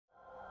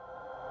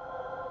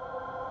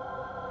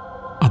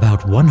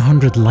about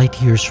 100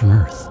 light-years from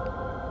Earth.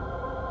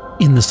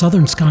 In the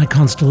southern sky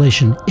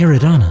constellation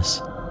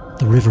Eridani,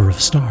 the River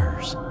of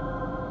Stars,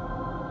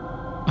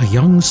 a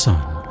young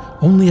sun,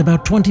 only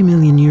about 20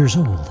 million years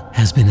old,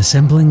 has been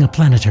assembling a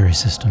planetary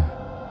system.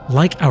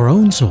 Like our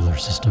own solar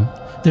system,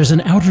 there's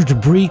an outer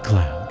debris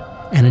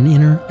cloud and an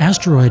inner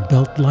asteroid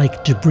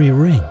belt-like debris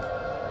ring,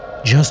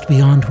 just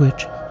beyond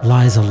which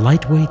lies a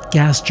lightweight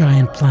gas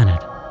giant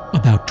planet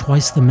about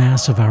twice the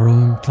mass of our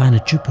own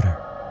planet Jupiter.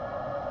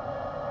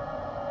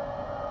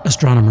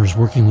 Astronomers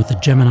working with the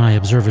Gemini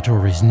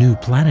Observatory's new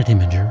planet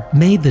imager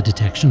made the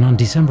detection on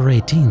December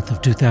 18th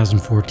of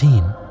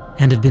 2014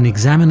 and have been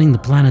examining the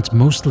planet's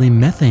mostly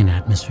methane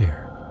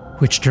atmosphere,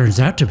 which turns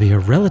out to be a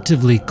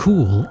relatively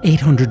cool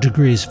 800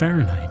 degrees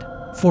Fahrenheit,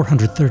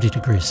 430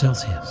 degrees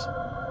Celsius.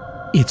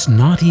 It's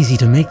not easy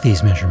to make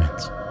these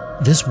measurements.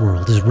 This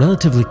world is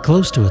relatively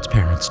close to its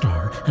parent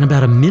star and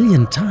about 1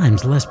 million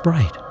times less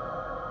bright.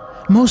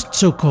 Most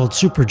so-called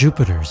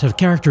super-Jupiters have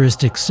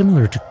characteristics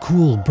similar to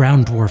cool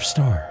brown dwarf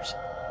stars.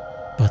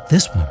 But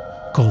this one,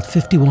 called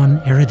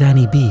 51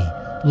 Eridani b,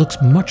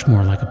 looks much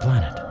more like a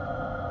planet.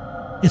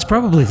 It's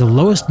probably the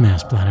lowest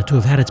mass planet to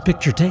have had its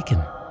picture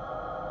taken.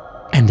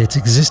 And its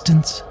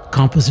existence,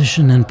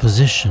 composition, and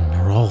position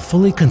are all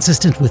fully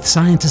consistent with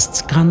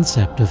scientists'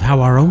 concept of how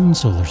our own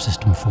solar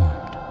system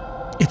formed.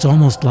 It's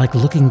almost like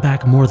looking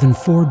back more than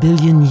 4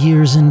 billion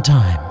years in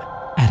time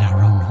at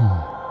our own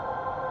home.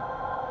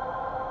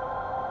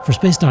 For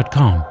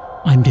Space.com,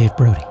 I'm Dave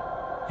Brody.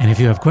 And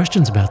if you have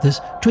questions about this,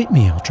 tweet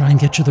me. I'll try and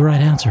get you the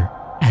right answer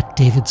at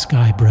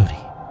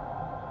DavidSkyBrody.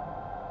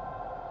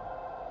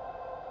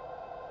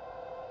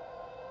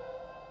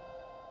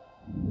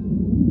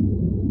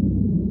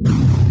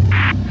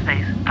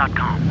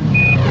 Space.com